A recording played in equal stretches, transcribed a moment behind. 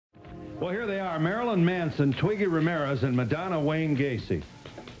Well, here they are, Marilyn Manson, Twiggy Ramirez, and Madonna Wayne Gacy.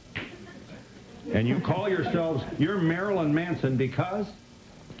 And you call yourselves, you're Marilyn Manson because?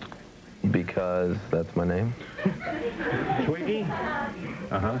 Because that's my name. Twiggy?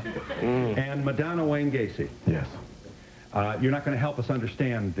 Uh-huh. And Madonna Wayne Gacy? Yes. You're not going to help us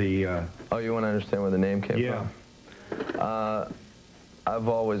understand the... Oh, you want to understand where the name came from? Yeah. I've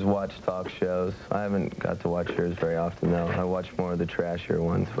always watched talk shows. I haven't got to watch yours very often, though. I watch more of the trashier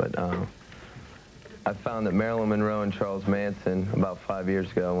ones, but I found that Marilyn Monroe and Charles Manson, about 5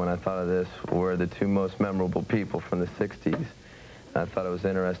 years ago, when I thought of this, were the two most memorable people from the 60s. I thought it was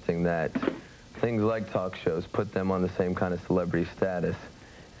interesting that things like talk shows put them on the same kind of celebrity status.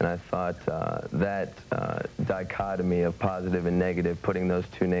 And I thought that dichotomy of positive and negative, putting those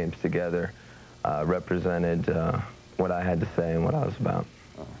two names together, represented what I had to say and what I was about.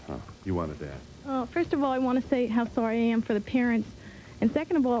 You wanted that? Well, first of all, I want to say how sorry I am for the parents. And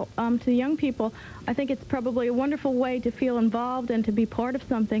second of all, to the young people, I think it's probably a wonderful way to feel involved and to be part of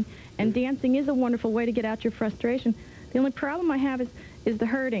something. And dancing is a wonderful way to get out your frustration. The only problem I have is the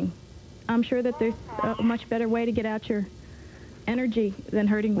hurting. I'm sure that there's a much better way to get out your energy than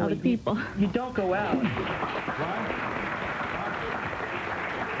hurting other people. You don't go out.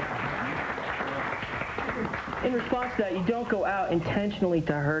 In response to that, you don't go out intentionally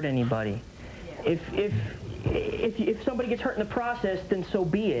to hurt anybody. If somebody gets hurt in the process, then so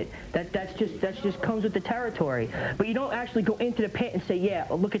be it. That's just comes with the territory. But you don't actually go into the pit and say, yeah,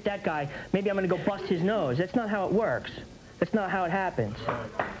 well, look at that guy. Maybe I'm going to go bust his nose. That's not how it works. That's not how it happens.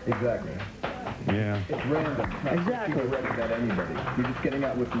 Exactly. Yeah. It's random. Exactly. You're not at anybody. You're just getting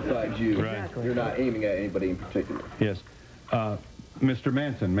out what's inside you. Right. Exactly. You're not aiming at anybody in particular. Yes. Mr.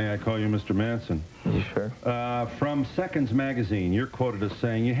 Manson, may I call you Mr. Manson? You sure? From Seconds magazine, you're quoted as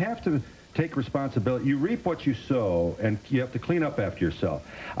saying, you have to take responsibility. You reap what you sow, and you have to clean up after yourself.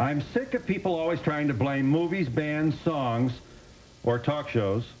 I'm sick of people always trying to blame movies, bands, songs, or talk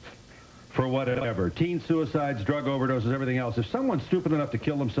shows for whatever. Teen suicides, drug overdoses, everything else. If someone's stupid enough to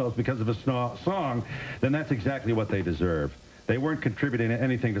kill themselves because of a song, then that's exactly what they deserve. They weren't contributing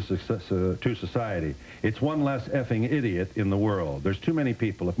anything to society. It's one less effing idiot in the world. There's too many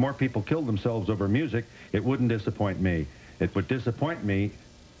people. If more people killed themselves over music, it wouldn't disappoint me. It would disappoint me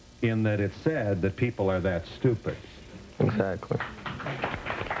in that it's sad that people are that stupid. Exactly.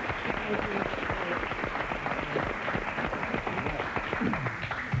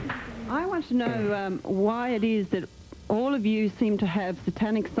 I want to know why it is that all of you seem to have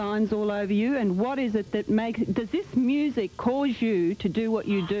satanic signs all over you, and what is it that makes... Does this music cause you to do what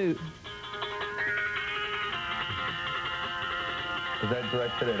you do? Is that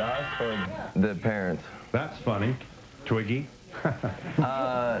directed at us or the parents? That's funny. Twiggy?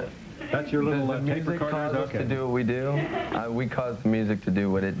 That's your little tape recorder? Cause us to do what we do? We cause the music to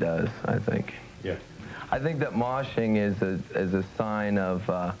do what it does, I think. Yeah. I think that moshing is a sign of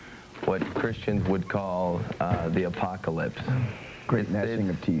what Christians would call the apocalypse. Great gnashing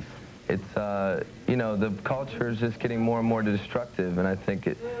of teeth. It's, you know, the culture is just getting more and more destructive, and I think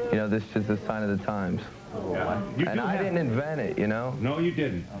this is just a sign of the times. Yeah. And I didn't invent it, you know? No, you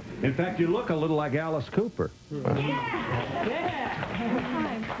didn't. In fact, you look a little like Alice Cooper. Would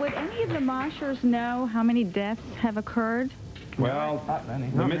any of the moshers know how many deaths have occurred? Well,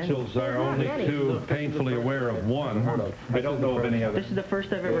 the Mitchells are only too painfully aware of one. I don't know of any other. This is the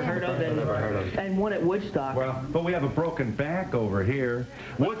first I've ever heard of, and one at Woodstock. Well, but we have a broken back over here.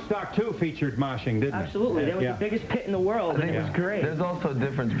 Woodstock, too, featured moshing, didn't it? Absolutely. That was the biggest pit in the world, and it was great. There's also a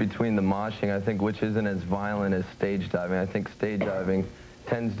difference between the moshing, I think, which isn't as violent as stage diving. I think stage diving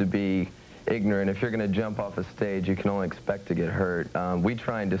tends to be ignorant. If you're going to jump off a stage, you can only expect to get hurt. We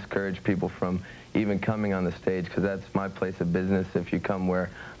try and discourage people from even coming on the stage, because that's my place of business. If you come where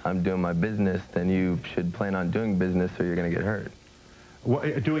I'm doing my business, then you should plan on doing business, or you're going to get hurt. Well,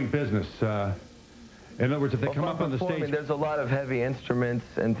 doing business, in other words, if they come up on the stage... There's a lot of heavy instruments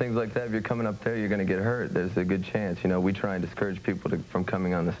and things like that. If you're coming up there, you're going to get hurt. There's a good chance. You know, we try and discourage people from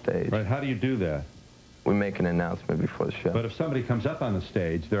coming on the stage. Right, how do you do that? We make an announcement before the show. But if somebody comes up on the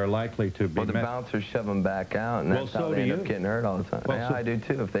stage, they're likely to be... Well, the bouncers shove them back out, and that's how they end up getting hurt all the time. Well, yeah, I do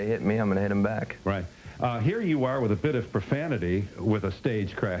too. If they hit me, I'm going to hit them back. Right. Here you are with a bit of profanity with a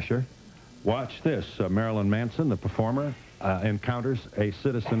stage crasher. Watch this. Marilyn Manson, the performer, encounters a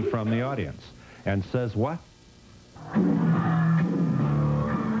citizen from the audience and says what? You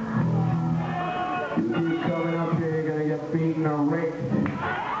keep coming up here, you're going to get beaten or raped.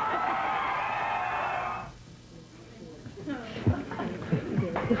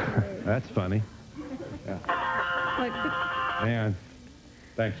 That's funny. Yeah. Man,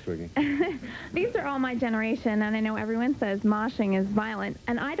 Thanks, Twiggy. These are all my generation, and I know everyone says moshing is violent,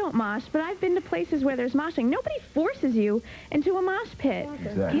 and I don't mosh, but I've been to places where there's moshing. Nobody forces you into a mosh pit.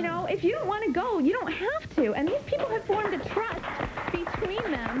 Exactly. You know, if you don't want to go, you don't have to. And these people have formed a trust between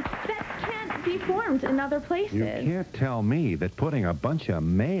them that can't be formed in other places. You can't tell me that putting a bunch of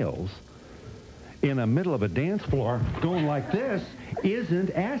males in the middle of a dance floor going like this isn't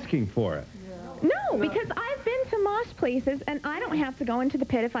asking for it. No, because I've been to mosh places, and I don't have to go into the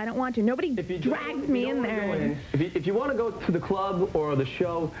pit if I don't want to. Nobody drags me in there. If you want to go to the club or the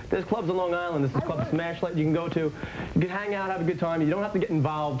show, there's clubs on Long Island. This is Club Smashlight you can go to. You can hang out, have a good time. You don't have to get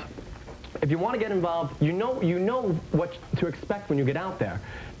involved. If you want to get involved, you know what to expect when you get out there.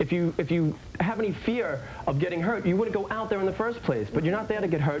 If you have any fear of getting hurt, you wouldn't go out there in the first place. But you're not there to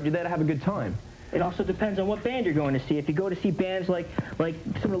get hurt. You're there to have a good time. It also depends on what band you're going to see. If you go to see bands like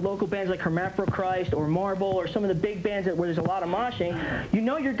some of the local bands like Hermaphrodite or Marble or some of the big bands where there's a lot of moshing, you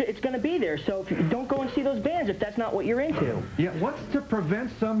know it's going to be there. So if you don't go and see those bands if that's not what you're into. Yeah, what's to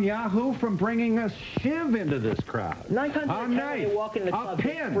prevent some yahoo from bringing a shiv into this crowd? 9 times out of 10 when you walk into the club,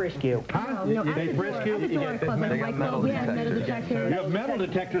 they frisk you. They frisk you? They got metal detectors. You have metal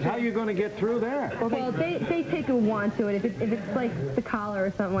detectors. How are you going to get through that? Well, they take a wand to it. If it's like the collar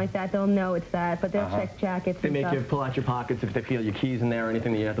or something like that, they'll know it's that. But they'll check jackets They and make stuff. you pull out your pockets if they feel your keys in there or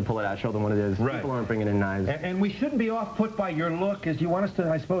anything that you have to pull it out, show them what it is. Right. People aren't bringing in knives. And we shouldn't be off-put by your look. As you want us to,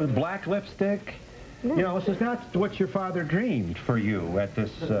 I suppose, black lipstick? No. You know, this is not what your father dreamed for you at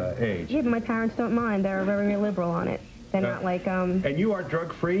this age. Yeah, but my parents don't mind. They're very liberal on it. They're not like, And you are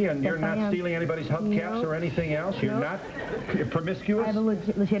drug-free, and you're not stealing anybody's hubcaps or anything else? You're not promiscuous? I have a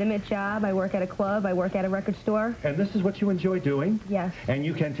legitimate job. I work at a club. I work at a record store. And this is what you enjoy doing? Yes. And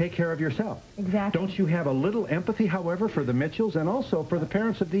you can take care of yourself? Exactly. Don't you have a little empathy, however, for the Mitchells and also for the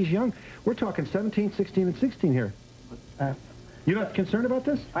parents of these young? We're talking 17, 16, and 16 here. You're not concerned about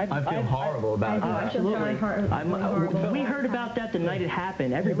this? I feel horrible about it. Absolutely. We heard about that the night it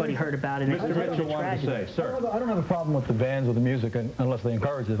happened. Everybody heard about it. Mr. Mitchell wanted to say, sir. I don't have a problem with the bands or the music unless they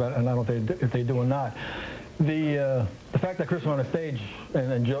encourage it, and I don't know if they do or not. The fact that Chris went on a stage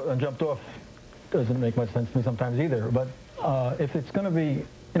and jumped off doesn't make much sense to me sometimes either. But if it's going to be,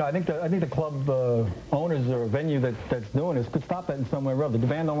 you know, I think the club owners or venue that's doing this could stop that in some way or other. The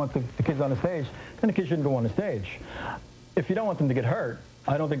band don't want the kids on the stage, then the kids shouldn't go on the stage. If you don't want them to get hurt,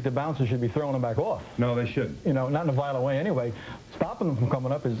 I don't think the bouncers should be throwing them back off. No, they shouldn't. You know, not in a violent way anyway. Stopping them from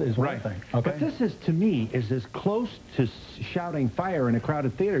coming up is one thing. Okay? But this is, to me, is as close to shouting fire in a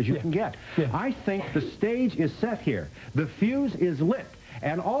crowded theater as you can get. Yeah. I think the stage is set here. The fuse is lit.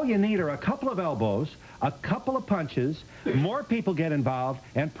 And all you need are a couple of elbows, a couple of punches, more people get involved,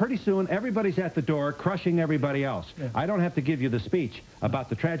 and pretty soon everybody's at the door crushing everybody else. Yeah. I don't have to give you the speech about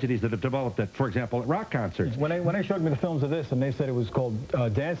the tragedies that have developed, at, for example, at rock concerts. When they showed me the films of this and they said it was called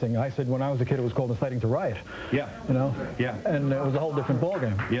dancing, I said when I was a kid it was called inciting to riot. Yeah. You know? Yeah. And it was a whole different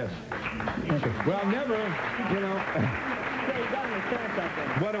ballgame. Yes. Okay. Well, never, you know...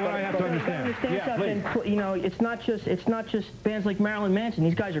 What do I have to understand? Please. You know, it's not just bands like Marilyn Manson.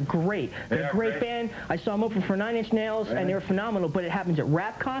 These guys are great. They're a great band. I saw them open for 9 Inch Nails, and they were phenomenal. But it happens at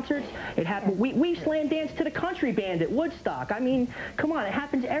rap concerts. It happens. We slam dance to the country band at Woodstock. I mean, come on, it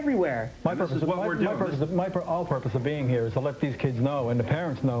happens everywhere. Our purpose of being here is to let these kids know and the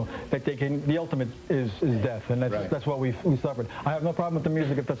parents know that they can. The ultimate is death, and that's what we suffered. I have no problem with the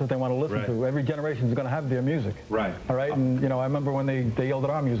music if that's what they want to listen to. Every generation is going to have their music. Right. All right. And you know, I remember when they yelled at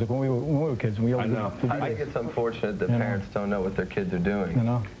our music when we were kids. And we yelled I think it's unfortunate that parents don't know what their kids are doing. You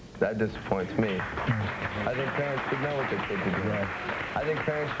know. That disappoints me. I think parents should know what their kids are doing. I think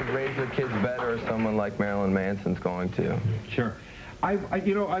parents should raise their kids better as someone like Marilyn Manson's going to. Sure. I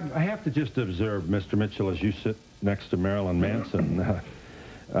have to just observe, Mr. Mitchell, as you sit next to Marilyn Manson,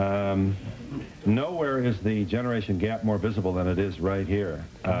 nowhere is the generation gap more visible than it is right here.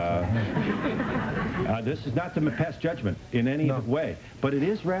 This is not to pass judgment in any way, but it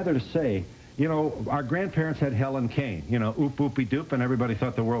is rather to say, you know, our grandparents had Helen Kane, you know, oop, oopy doop, and everybody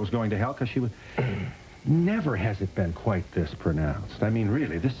thought the world was going to hell because she was... Never has it been quite this pronounced. I mean,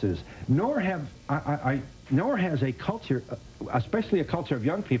 really, this is... Nor has a culture, especially a culture of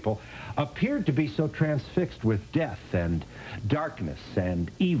young people, appeared to be so transfixed with death and darkness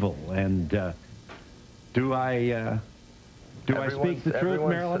and evil. And do I speak the truth,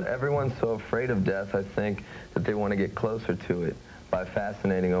 Marilyn? Everyone's so afraid of death, I think, that they want to get closer to it by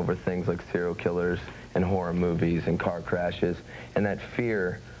fascinating over things like serial killers and horror movies and car crashes. And that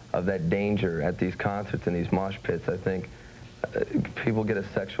fear of that danger at these concerts and these mosh pits, I think, people get a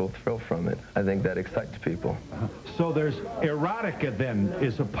sexual thrill from it. I think that excites people. So there's erotica then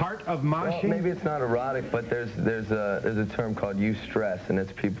is a part of moshing? Well, maybe it's not erotic, but there's a term called eustress, and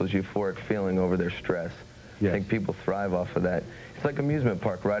it's people's euphoric feeling over their stress. Yes. I think people thrive off of that. It's like amusement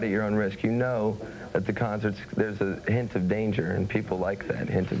park, right at your own risk. You know at the concerts there's a hint of danger, and people like that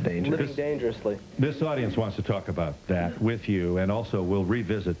hint of danger. Living dangerously. This audience wants to talk about that with you, and also we'll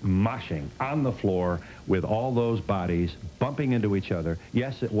revisit moshing on the floor with all those bodies bumping into each other.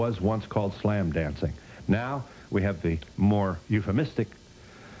 Yes, it was once called slam dancing. Now we have the more euphemistic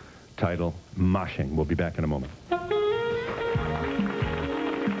title, moshing. We'll be back in a moment.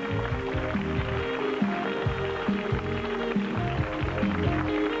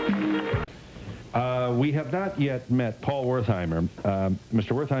 We have not yet met Paul Wertheimer.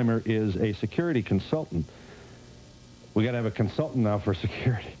 Mr. Wertheimer is a security consultant. We got to have a consultant now for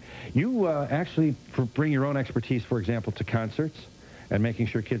security. You actually bring your own expertise, for example, to concerts and making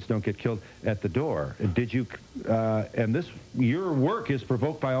sure kids don't get killed at the door. Did you? And your work is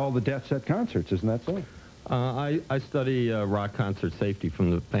provoked by all the deaths at concerts, isn't that so? I study rock concert safety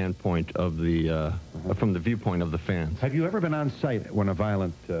from the standpoint of the from the viewpoint of the fans. Have you ever been on site when a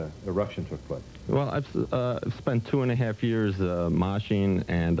violent eruption took place? Well, I've spent 2.5 years moshing,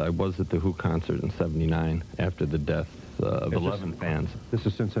 and I was at the Who concert in '79 after the deaths of 11 fans. This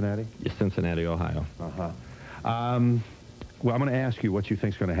is Cincinnati? Yes, Cincinnati, Ohio. Well, I'm going to ask you what you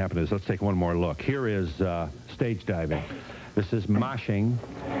think is going to happen. Let's take one more look. Here is stage diving. This is moshing.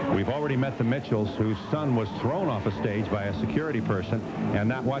 We've already met the Mitchells, whose son was thrown off a stage by a security person. And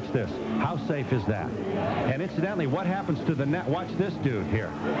now, watch this. How safe is that? And incidentally, what happens to the net? Watch this dude here.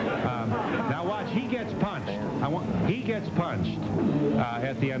 Now watch, he gets punched. He gets punched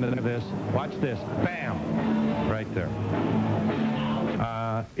at the end of this. Watch this. Bam! Right there.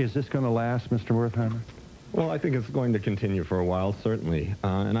 Is this going to last, Mr. Wertheimer? Well, I think it's going to continue for a while, certainly.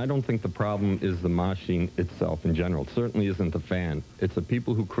 And I don't think the problem is the moshing itself in general. It certainly isn't the fan. It's the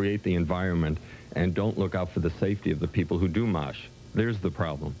people who create the environment and don't look out for the safety of the people who do mosh. There's the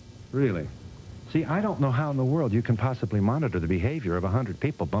problem. Really? See, I don't know how in the world you can possibly monitor the behavior of 100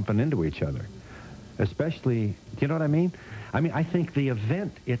 people bumping into each other. Especially, do you know what I mean? I think the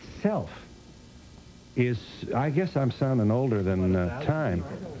event itself is, I guess I'm sounding older than time.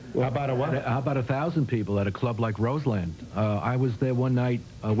 Well, how about 1,000 people at a club like Roseland? I was there one night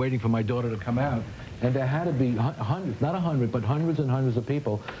waiting for my daughter to come out, and there had to be hundreds, not 100, but hundreds and hundreds of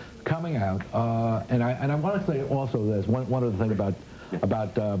people coming out. And I want to say also this, one other thing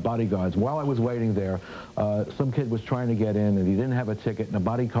about bodyguards. While I was waiting there, some kid was trying to get in, and he didn't have a ticket, and a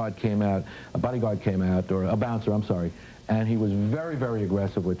bodyguard came out, or a bouncer, I'm sorry, and he was very, very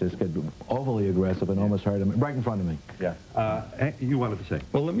aggressive with this kid, overly aggressive, and almost hurt him right in front of me. Yeah. You wanted to say?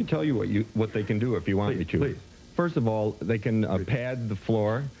 Well, let me tell you what they can do if you want me to. Please. First of all, they can pad the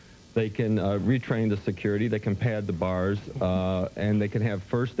floor. They can retrain the security. They can pad the bars, and they can have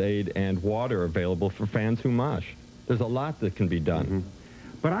first aid and water available for fans who mosh. There's a lot that can be done. Mm-hmm.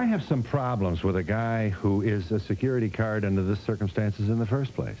 But I have some problems with a guy who is a security guard under this circumstances in the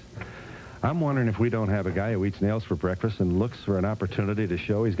first place. I'm wondering if we don't have a guy who eats nails for breakfast and looks for an opportunity to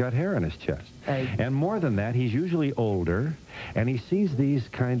show he's got hair on his chest. And more than that, he's usually older, and he sees these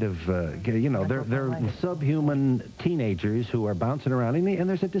kind of, you know, they're subhuman teenagers who are bouncing around, and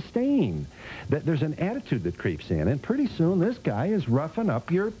there's a disdain. There's an attitude that creeps in, and pretty soon this guy is roughing up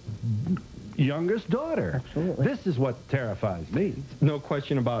your youngest daughter. Absolutely. This is what terrifies me. No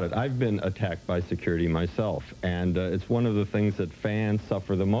question about it. I've been attacked by security myself, and it's one of the things that fans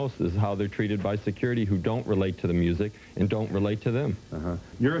suffer the most is how they're treated by security who don't relate to the music and don't relate to them.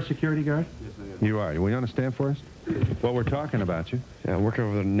 You're a security guard? Yes, I am. You are. Will you understand for us? Well, we're talking about you. Yeah, I'm working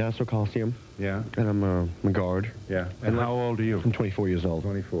over the Nassau Coliseum. Yeah. And I'm a guard. Yeah. And how old are you? I'm 24 years old.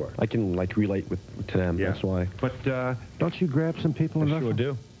 24. I can, like, relate to them. Yeah. That's why. But don't you grab some people and I sure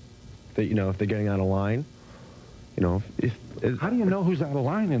do. You know, if they're getting out of line, you know, how do you know who's out of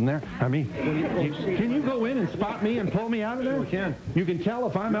line in there? I mean, can you go in and spot me and pull me out of there? Sure can. You can tell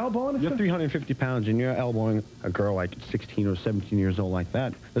if I'm elbowing? You're 350 pounds and you're elbowing a girl like 16 or 17 years old like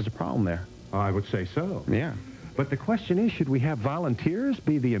that. There's a problem there. I would say so. Yeah. But the question is, should we have volunteers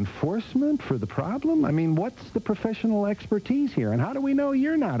be the enforcement for the problem? I mean, what's the professional expertise here? And how do we know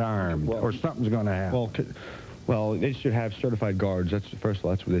you're not armed or something's going to happen? Well, they should have certified guards. First of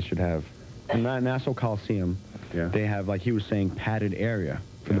all, that's what they should have. In that Nassau Coliseum, they have, like he was saying, padded area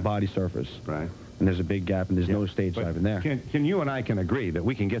for the body surface. Right. And there's a big gap, and there's no stage dive in there. Can you and I can agree that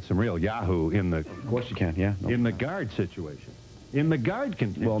we can get some real Yahoo in the... Of course you can, yeah. In the guard situation. In the guard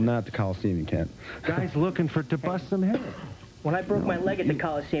contingent. Well, not at the Coliseum, you can't. Guys looking to bust some heads. When I broke my leg at the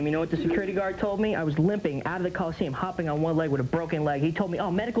Coliseum, you know what the security guard told me? I was limping out of the Coliseum, hopping on one leg with a broken leg. He told me, oh,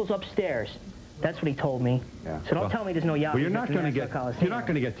 medical's upstairs. That's what he told me. Yeah. So don't tell me there's no yachts. Well, you're not going to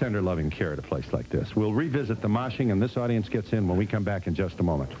get tender loving care at a place like this. We'll revisit the moshing, and this audience gets in when we come back in just a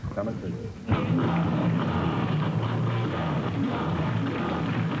moment.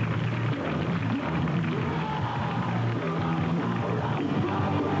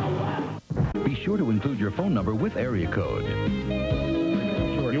 Be sure to include your phone number with area code.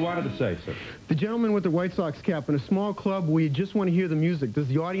 You wanted to say, sir. The gentleman with the White Sox cap in a small club where you just want to hear the music, does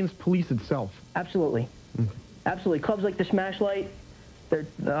the audience police itself? Absolutely. Absolutely. Clubs like the Smashlight,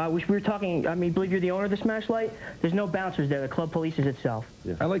 we were talking, I mean, believe you're the owner of the Smashlight? There's no bouncers there. The club polices itself.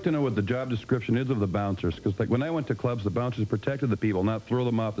 Yeah. I'd like to know what the job description is of the bouncers, because like when I went to clubs, the bouncers protected the people, not throw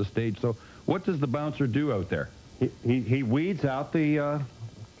them off the stage. So what does the bouncer do out there? He weeds out the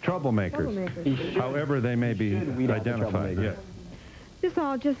troublemakers, however they may be identified. Yeah. This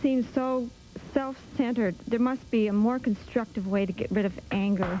all just seems so self-centered. There must be a more constructive way to get rid of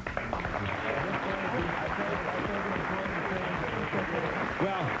anger.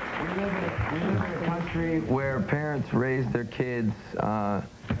 Well, we live in a country where parents raise their kids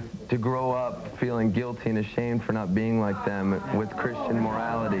to grow up feeling guilty and ashamed for not being like them with Christian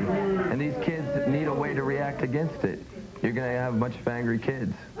morality. And these kids need a way to react against it. You're going to have a bunch of angry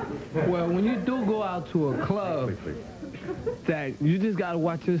kids. Well, when you do go out to a club, that you just got to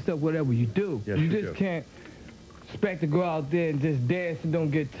watch yourself whatever you do. Yes, you just can't expect to go out there and just dance and don't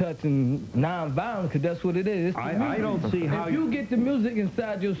get touched and non-violent, because that's what it is. I don't see how... If you get the music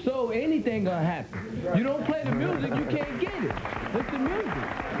inside your soul, anything going to happen. You don't play the music, you can't get it. It's the music.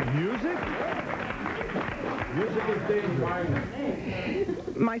 The music? Music is dangerous.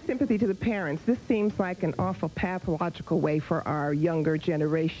 My sympathy to the parents. This seems like an awful pathological way for our younger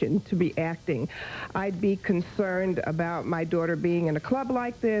generation to be acting. I'd be concerned about my daughter being in a club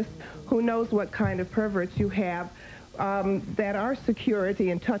like this. Who knows what kind of perverts you have that are security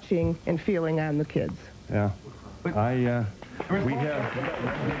and touching and feeling on the kids. Yeah. We have...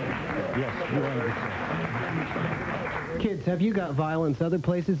 Yes, you wanted to say. Kids, have you got violence other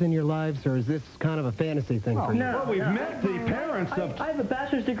places in your lives, or is this kind of a fantasy thing for you? No, well, we've met the parents of... I have a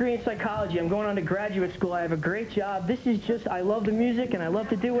bachelor's degree in psychology. I'm going on to graduate school. I have a great job. This is just, I love the music, and I love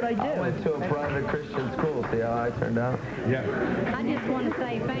to do what I do. I went to a private Christian school. See how I turned out? Yeah. I just want to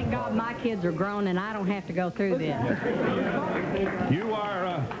say, thank God my kids are grown, and I don't have to go through this. You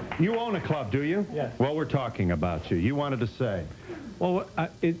are, you own a club, do you? Yes. Well, we're talking about you. You wanted to say. Well,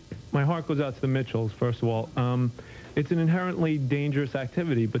 my heart goes out to the Mitchells, first of all. It's an inherently dangerous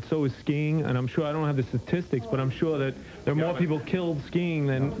activity, but so is skiing, and I'm sure, I don't have the statistics, but I'm sure that there are more people killed skiing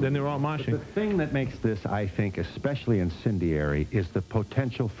than there are moshing. The thing that makes this, I think, especially incendiary, is the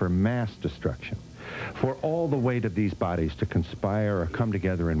potential for mass destruction. For all the weight of these bodies to conspire or come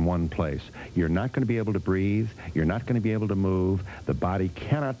together in one place, you're not going to be able to breathe, you're not going to be able to move, the body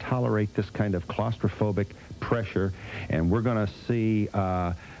cannot tolerate this kind of claustrophobic pressure, and we're going to see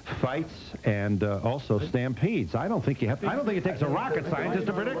fights and also stampedes. I don't think it takes a rocket scientist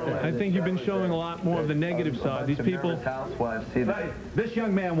to predict it. I think you've been showing a lot more of the negative side. These people... This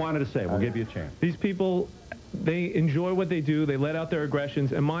young man wanted to say, we'll give you a chance. These people, they enjoy what they do, they let out their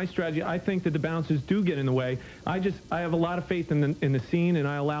aggressions, and my strategy, I think that the bouncers do get in the way. I have a lot of faith in the scene, and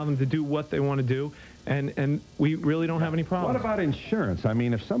I allow them to do what they want to do, and we really don't have any problems. What about insurance? I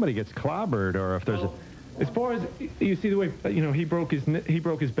mean, if somebody gets clobbered, or if there's a... As far as you see the way, you know, he broke his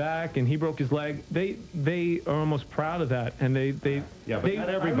back and he broke his leg. They are almost proud of that, and yeah, but not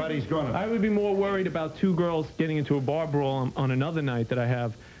everybody's going to. I would be more worried about two girls getting into a bar brawl on another night that I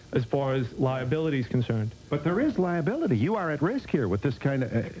have, as far as liability is concerned. But there is liability. You are at risk here with this kind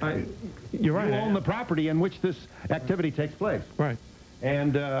of... you're right. You own the property in which this activity takes place. Right.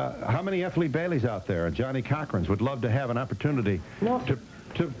 And how many F. Lee Baileys out there and Johnny Cochrans would love to have an opportunity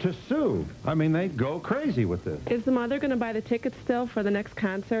to sue? I mean, they go crazy with this. Is the mother going to buy the tickets still for the next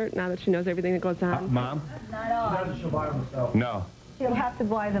concert now that she knows everything that goes on? Mom? Not all. She'll buy them herself. No. She'll have to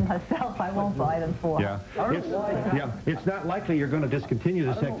buy them herself. I won't buy them for her. Yeah. It's not likely you're going to discontinue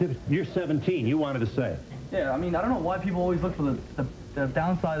this activity. You're 17. You wanted to say. Yeah, I mean, I don't know why people always look for the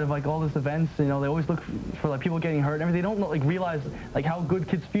downside of like all these events. You know, they always look for like people getting hurt and everything. They don't like realize like how good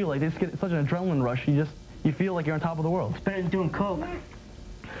kids feel. Like they just get such an adrenaline rush. You feel like you're on top of the world. It's better than doing coke.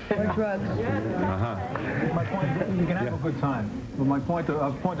 Or drugs. My point is you can have a good time, but my point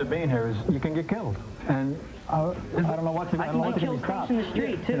of being here is you can get killed. And I don't know what to do. I don't know what to do. Stop. In the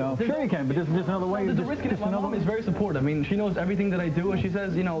street too. You know, sure you can, but this is just another way. There's a risk in it. My mom is very supportive. I mean, she knows everything that I do, and she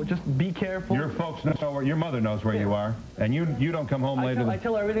says, you know, just be careful. Your folks know where your mother knows where you are, and you don't come home later. I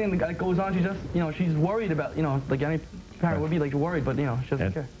tell her everything that goes on. She just, you know, she's worried about, you know, like any parent would be like worried, but you know, she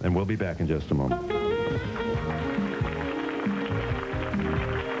doesn't care. And we'll be back in just a moment.